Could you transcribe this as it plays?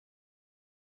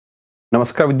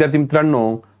नमस्कार विद्यार्थी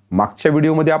मित्रांनो, मागच्या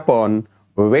व्हिडिओमध्ये आपण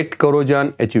वेट करोजन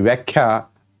याची व्याख्या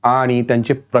आणि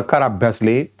त्यांचे प्रकार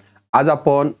अभ्यासले। आज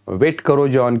आपण वेट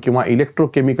करोजन किंवा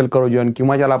इलेक्ट्रोकेमिकल करोजन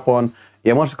किंवा ज्याला आपण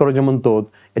इमर्स्ड करोजन म्हणतो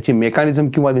याची मेकॅनिझम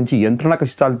किंवा त्यांची यंत्रणा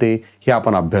कशी चालते हे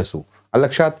आपण अभ्यासू।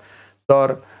 लक्षात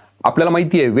तर आपल्याला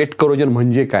माहिती आहे वेट करोजन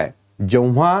म्हणजे काय।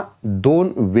 जेव्हा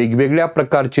दोन वेगवेगळ्या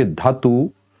प्रकारचे धातू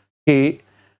हे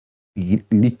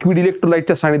लिक्विड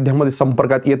इलेक्ट्रोलाइटच्या सानिध्यामध्ये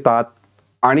संपर्कात येतात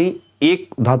आणि एक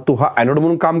धातू हा एनोड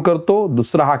म्हणून काम करतो,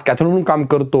 दुसरा हा कॅथोड म्हणून काम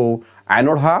करतो।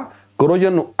 एनोड हा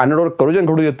एनोडवर करोजन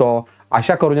घडून येतो,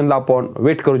 अशा करोजनला आपण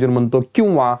वेट करोजन म्हणतो।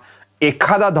 किंवा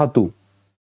एखादा धातू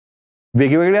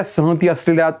वेगवेगळ्या संहती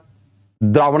असलेल्या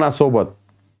द्रावणासोबत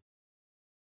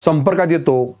संपर्कात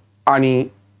येतो आणि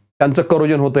त्यांचं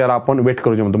करोजन होतं, याला आपण वेट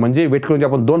करोजन म्हणतो। म्हणजे वेट करोजन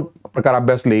आपण दोन प्रकार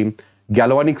अभ्यासले,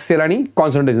 गॅल्व्हॅनिक सेल आणि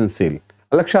कॉन्सन्ट्रेशन सेल।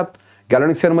 लक्षात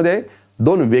गॅल्व्हॅनिक सेल मध्ये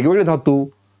दोन वेगवेगळे धातू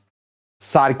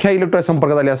सारख्या इलेक्ट्रॉन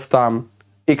संपर्कात आले असतात,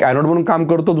 एक एनोड म्हणून काम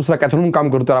करतो, दुसरा कॅथोड म्हणून काम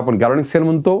करतो, आपण गॅल्व्हॅनिक सेल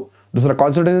म्हणतो। दुसरा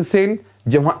कॉन्सन्ट्रेशन सेल,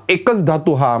 जेव्हा एकच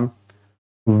धातू हा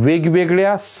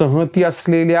वेगवेगळ्या संहती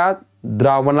असलेल्या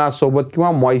द्रावणासोबत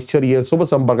किंवा मॉइश्चर एअर सोबत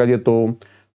संपर्कात येतो,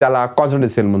 त्याला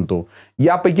कॉन्सन्ट्रेशन सेल म्हणतो।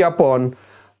 यापैकी आपण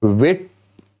वेट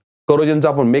करोजनचा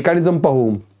आपण मेकॅनिझम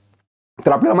पाहू।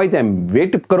 तर आपल्याला माहिती आहे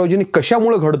वेट करोजन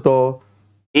कशामुळे घडतं।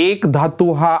 एक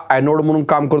धातू हा एनोड म्हणून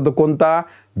काम करतो, कोणता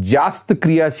जास्त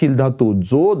क्रियाशील धातू,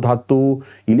 जो धातू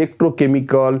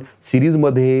इलेक्ट्रोकेमिकल सिरीज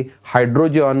मध्ये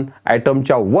हायड्रोजन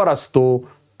ॲटमच्या वर असतो,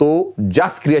 तो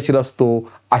जास्त क्रियाशील असतो।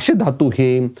 असे धातू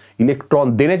हे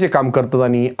इलेक्ट्रॉन देण्याचे काम करतात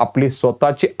आणि आपले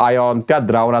स्वतःचे आयन त्या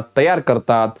द्रावणात तयार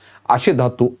करतात। असे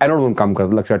धातू एनोड म्हणून काम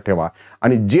करतात, लक्षात ठेवा।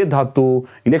 आणि जे धातू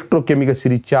इलेक्ट्रोकेमिकल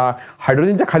सिरीजच्या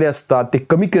हायड्रोजनच्या खाली असतात ते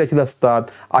कमी क्रियाशील असतात,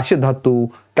 असे धातू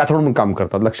कॅथोड म्हणून काम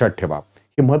करतात, लक्षात ठेवा।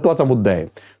 हे महत्त्वाचा मुद्दा आहे।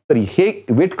 तर हे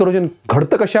वेट करोजन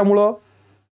घडतं कशामुळं?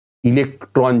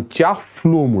 इलेक्ट्रॉनच्या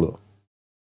फ्लोमुळं।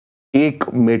 एक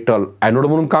मेटल एनोड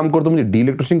म्हणून काम करतो म्हणजे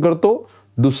डिइलेक्ट्रेशन करतो,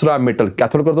 दुसरा मेटल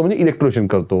कॅथोड करतो म्हणजे इलेक्ट्रोशन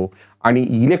करतो, आणि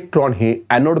इलेक्ट्रॉन हे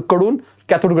एनोड कडून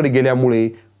कॅथोडकडे गेल्यामुळे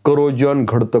करोजन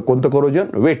घडतं। कोणतं करोजन?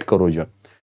 Wait corrosion.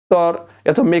 तर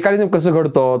याचं मेकॅनिझम कसं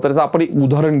घडतं तर याचं आपण एक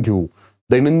उदाहरण घेऊ,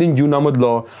 दैनंदिन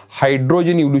जीवनामधलं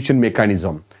हायड्रोजन इव्होल्यूशन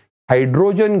मेकॅनिझम।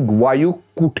 हायड्रोजन वायू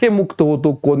कुठे मुक्त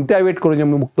होतो, कोणत्या वेट करोजन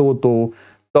मुक्त होतो?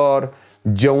 तर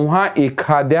जेव्हा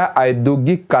एखाद्या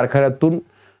औद्योगिक कारखान्यातून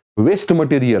वेस्ट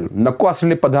मटेरियल नको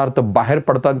असलेले पदार्थ बाहेर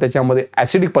पडतात, त्याच्यामध्ये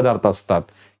ऍसिडिक पदार्थ असतात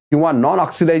किंवा नॉन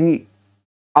ऑक्सिडायझिंग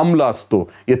आम्ल असतो,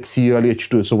 HCl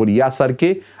H2 सोबत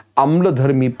यासारखे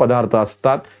आम्लधर्मी पदार्थ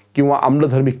असतात किंवा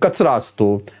आम्लधर्मी कचरा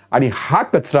असतो। आणि हा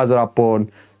कचरा जर आपण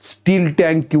स्टील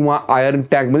टँक किंवा आयर्न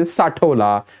टँक मध्ये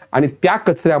साठवला आणि त्या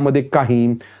कचऱ्यामध्ये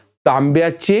काही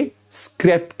तांब्याचे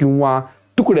स्क्रॅप किंवा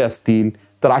तुकडे असतील,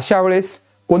 तर अशा वेळेस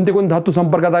कोणते कोणते धातू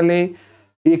संपर्कात आले?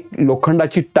 एक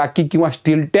लोखंडाची टाकी किंवा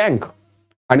स्टील टँक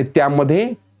आणि त्यामध्ये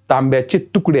तांब्याचे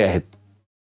तुकडे आहेत,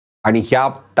 आणि ह्या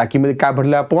टाकीमध्ये काय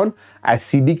भरले आपण?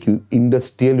 Acidic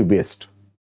industrial waste.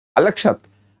 लक्षात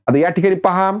आता या ठिकाणी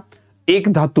पहा, एक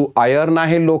धातू आयर्न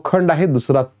आहे, लोखंड आहे,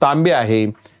 दुसरा तांबे आहे,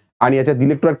 आणि याच्यात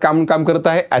इलेक्ट्रोलाइट काम करत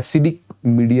आहे। ऍसिडिक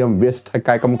मीडियम वेस्ट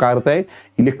काय काम करत आहे?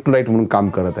 इलेक्ट्रोलाइट म्हणून काम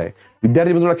करत आहे।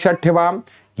 विद्यार्थी मित्रांनो लक्षात ठेवा,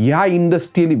 या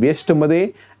इंडस्ट्रियल वेस्ट मध्ये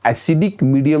ऍसिडिक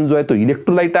मीडियम जो आहे तो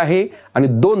इलेक्ट्रोलाइट आहे आणि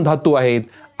दोन धातू आहेत।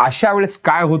 अशा वेळेस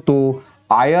काय होतो?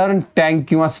 आयर्न टँक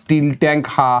किंवा स्टील टँक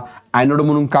हा एनोड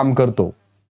म्हणून काम करतो,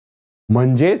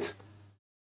 म्हणजेच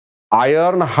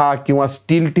आयर्न हा किंवा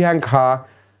स्टील टँक हा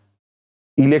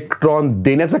इलेक्ट्रॉन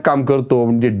देण्याचं काम करतो,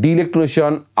 म्हणजे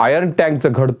डिइलेक्ट्रेशन आयर्न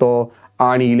टँकचं घडतं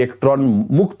आणि इलेक्ट्रॉन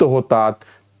मुक्त होतात।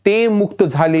 ते मुक्त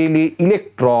झालेले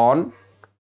इलेक्ट्रॉन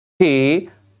हे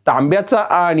तांब्याचा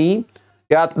आणि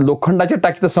यात लोखंडाच्या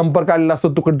टाकीचा संपर्क आलेला असतो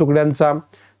तुकड्यांचा,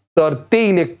 तर ते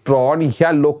इलेक्ट्रॉन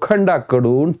ह्या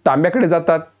लोखंडाकडून तांब्याकडे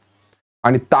जातात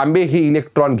आणि तांबे हे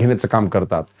इलेक्ट्रॉन घेण्याचं काम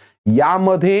करतात।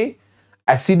 यामध्ये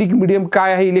ऍसिडिक मीडियम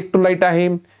काय आहे? इलेक्ट्रोलाइट आहे।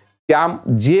 त्या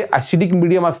जे ऍसिडिक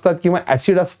मीडियम असतात किंवा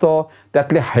ऍसिड असतं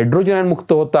त्यातले हायड्रोजन आयन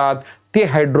मुक्त होतात। ते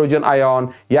हायड्रोजन आयन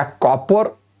या कॉपर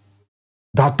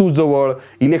धातूजवळ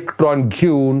इलेक्ट्रॉन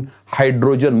घेऊन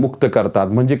हायड्रोजन मुक्त करतात।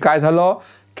 म्हणजे काय झालं?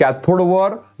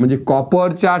 कॅथोडवर म्हणजे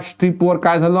कॉपरच्या स्ट्रीपवर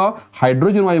काय झालं?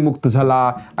 हायड्रोजन वायू मुक्त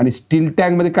झाला, आणि स्टील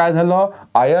टँक मध्ये काय झालं?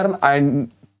 आयन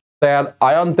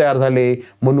तयार झाले।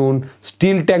 म्हणून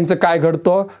स्टील टँकचं काय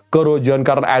घडतं? करोजन,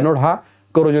 कारण एनोड हा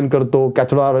करोजन करतो,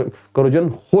 कॅथोड करोजन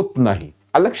होत नाही।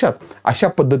 लक्षात अशा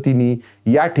पद्धतीने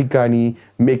या ठिकाणी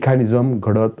मेकॅनिझम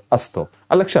घडत असतं।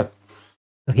 लक्षात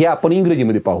हे आपण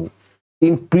इंग्रजीमध्ये पाहू।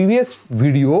 In previous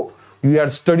video you had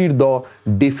studied the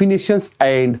definitions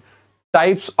and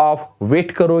types of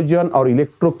wet corrosion or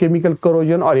electrochemical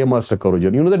corrosion or immersed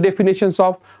corrosion. You know the definitions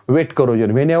of wet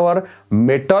corrosion. Whenever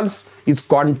metals is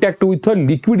contact with a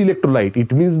liquid electrolyte,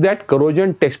 it means that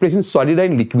corrosion takes place in solid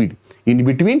and liquid. In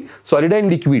between solid and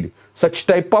liquid, such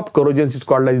type of corrosion is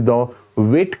called as the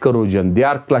wet corrosion. They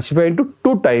are classified into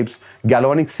two types: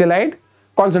 galvanic cell and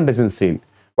concentration cell.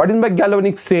 What is by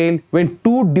galvanic cell? When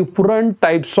two different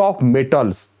types of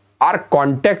metals are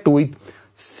contact with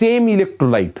same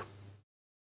electrolyte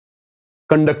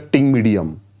conducting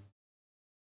medium,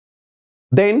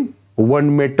 then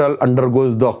one metal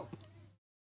undergoes the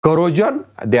corrosion,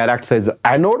 they are acts as an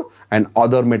anode, and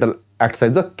other metal acts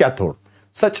as a cathode.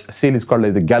 Such cell is called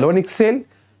as the galvanic cell.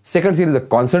 Second cell is the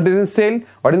concentration cell.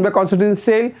 What is by concentration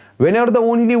cell? Whenever the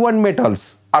only one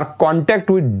metals are contact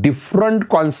with different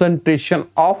concentration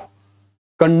of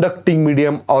conducting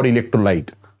medium or electrolyte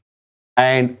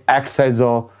and acts as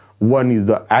a, one is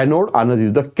the anode, another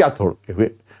is the cathode.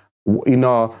 In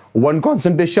a one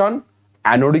concentration,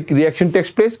 anodic reaction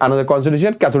takes place, another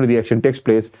concentration, cathodic reaction takes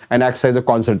place and acts as a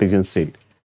concentration cell.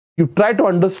 You try to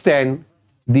understand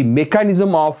the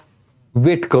mechanism of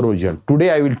wet corrosion. Today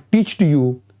I will teach to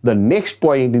you the next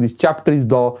point in this chapter is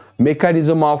the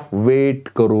mechanism of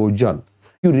wet corrosion.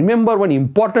 You remember one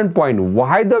important point,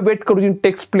 why the wet corrosion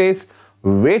takes place?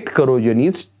 Wet corrosion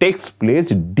takes place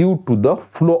due to the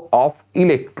flow of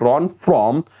electron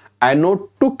from anode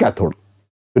to cathode.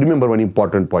 Remember one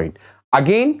important point.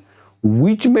 Again,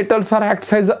 which metals are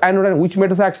acts as anode and which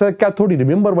metals acts as cathode?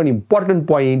 Remember one important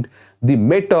point, the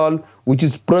metal which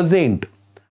is present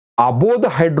above the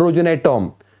hydrogen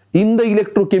atom in the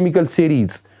electrochemical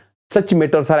series, such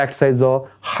metals are acts as a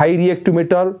high reactive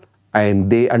metal and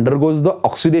they undergoes the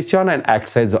oxidation and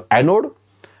acts as an anode.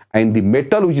 And the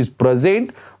metal which is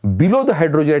present below the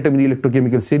hydrogen atom in the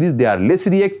electrochemical series, they are less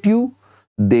reactive,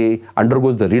 they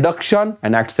undergoes the reduction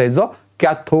and acts as a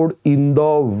cathode in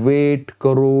the wet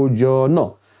corrosion.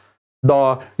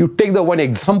 You take the one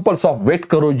examples of wet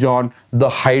corrosion, the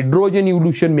hydrogen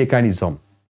evolution mechanism.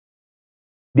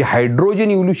 The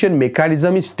hydrogen evolution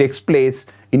mechanism takes place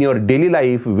in your daily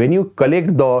life when you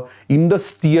collect the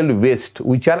industrial waste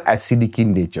which are acidic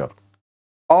in nature,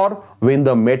 or when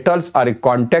the metals are in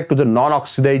contact with the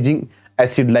non-oxidizing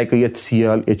acid like a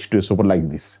HCl, H2SO4 like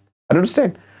this.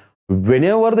 Understand?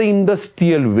 Whenever the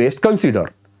industrial waste,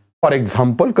 consider, for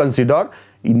example, consider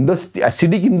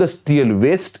acidic industrial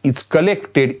waste is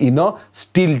collected in a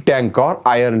steel tank or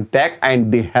iron tank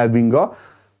and they having a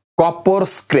copper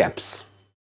scraps,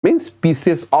 means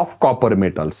pieces of copper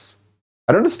metals.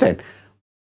 Understand?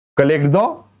 Collect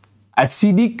the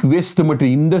acidic waste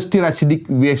material, industrial acidic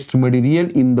waste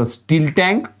material in the steel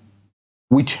tank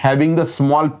which having the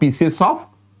small pieces of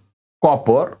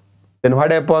copper. Then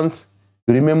what happens?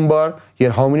 Remember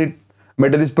here how many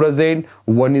metal is present?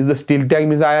 One is the steel tank,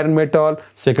 means iron metal,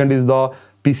 second is the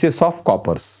pieces of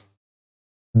coppers.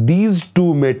 These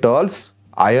two metals,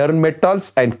 iron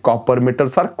metals and copper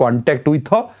metals, are contact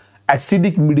with a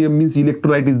acidic medium, means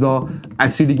electrolyte is the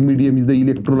acidic medium is the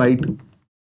electrolyte.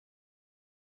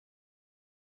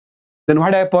 Then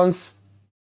what happens?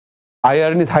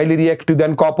 Iron is highly reactive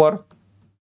than copper.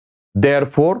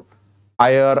 Therefore,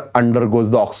 iron undergoes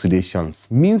the oxidations.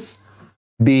 Means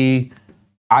the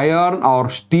iron or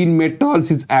steel metals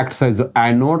is acts as an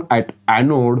anode. At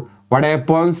anode, what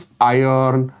happens?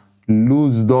 Iron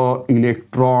lose the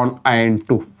electron and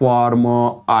to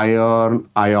form iron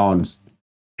ions,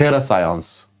 ferrous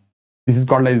ions. This is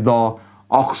called as the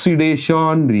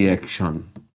oxidation reaction.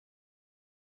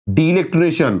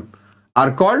 Deelectronation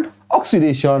are called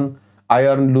oxidation.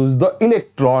 Iron lose the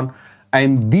electron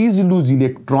and these loose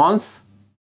electrons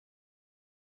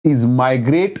is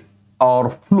migrate or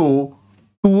flow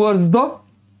towards the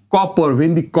copper.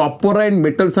 When the copper and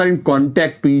metals are in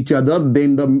contact to each other,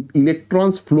 then the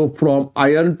electrons flow from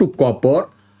iron to copper,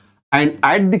 and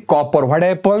at the copper what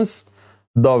happens?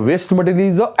 The waste material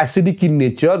is acidic in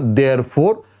nature,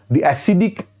 therefore the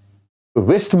acidic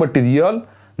waste material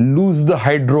lose the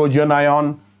hydrogen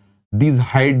ion. This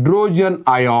hydrogen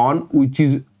ion which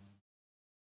is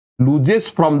loses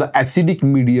from the acidic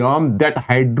medium, that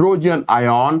hydrogen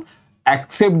ion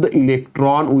accept the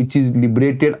electron which is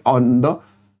liberated on the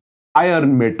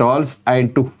iron metals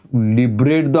and to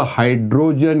liberate the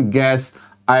hydrogen gas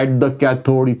at the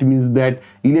cathode. It means that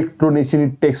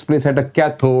electronation takes place at a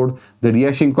cathode. The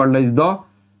reaction called as the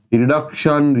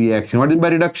reduction reaction. What is by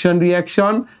reduction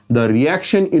reaction? The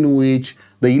reaction in which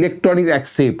the electron is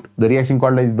accept. The reaction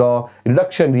called as the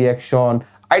reduction reaction.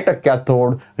 At a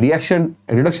cathode, reduction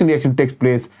reaction takes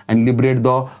place and liberate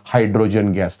the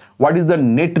hydrogen gas. What is the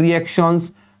net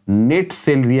reactions? Net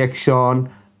cell reaction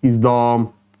is the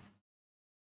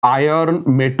iron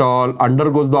metal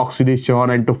undergoes the oxidation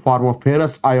and to form a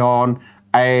ferrous ion,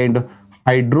 and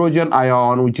hydrogen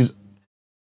ion which is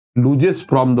loses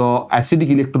from the acidic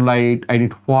electrolyte and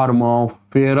it form a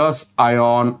ferrous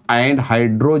ion, and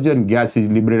hydrogen gas is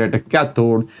liberated at a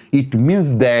cathode. It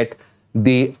means that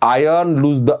the iron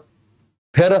lose the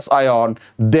ferrous ion,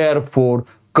 therefore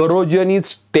corrosion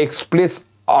takes place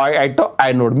at the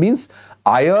anode. Means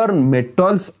iron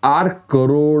metals are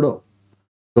corroded.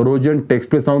 Corrosion takes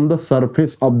place on the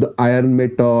surface of the iron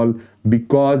metal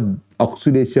because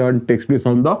oxidation takes place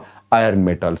on the iron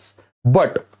metals.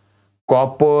 But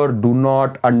copper do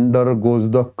not undergoes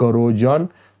the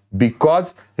corrosion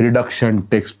because reduction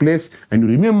takes place. And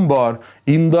remember,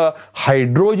 in the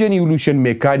hydrogen evolution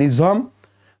mechanism,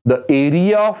 the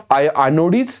area of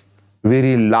anode is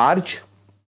very large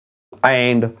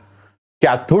and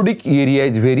cathodic area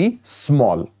is very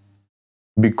small,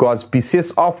 because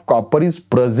pieces of copper is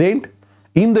present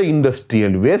in the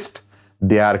industrial waste.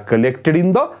 They are collected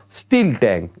in the steel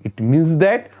tank. It means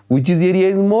that which is area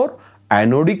is more?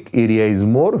 Anodic area is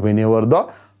more whenever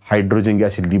the hydrogen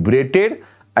gas is liberated,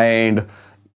 and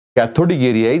cathodic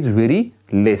area is very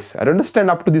less. I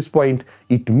understand up to this point.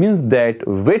 It means that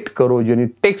wet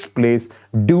corrosion takes place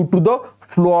due to the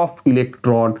flow of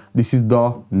electron. This is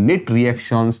the net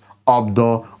reactions of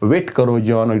the wet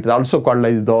corrosion. It is also called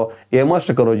as the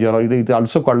immersed corrosion, or it is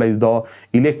also called as the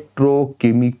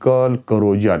electrochemical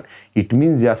corrosion. It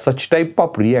means that such type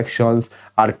of reactions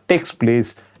are takes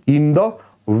place in the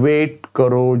wet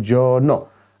corrosion.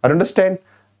 I understand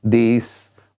this.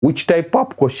 Which type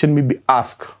of question may be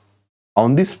asked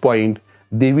on this point,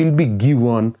 they will be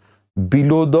given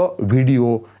below the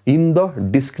video in the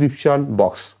description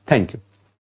box. Thank you.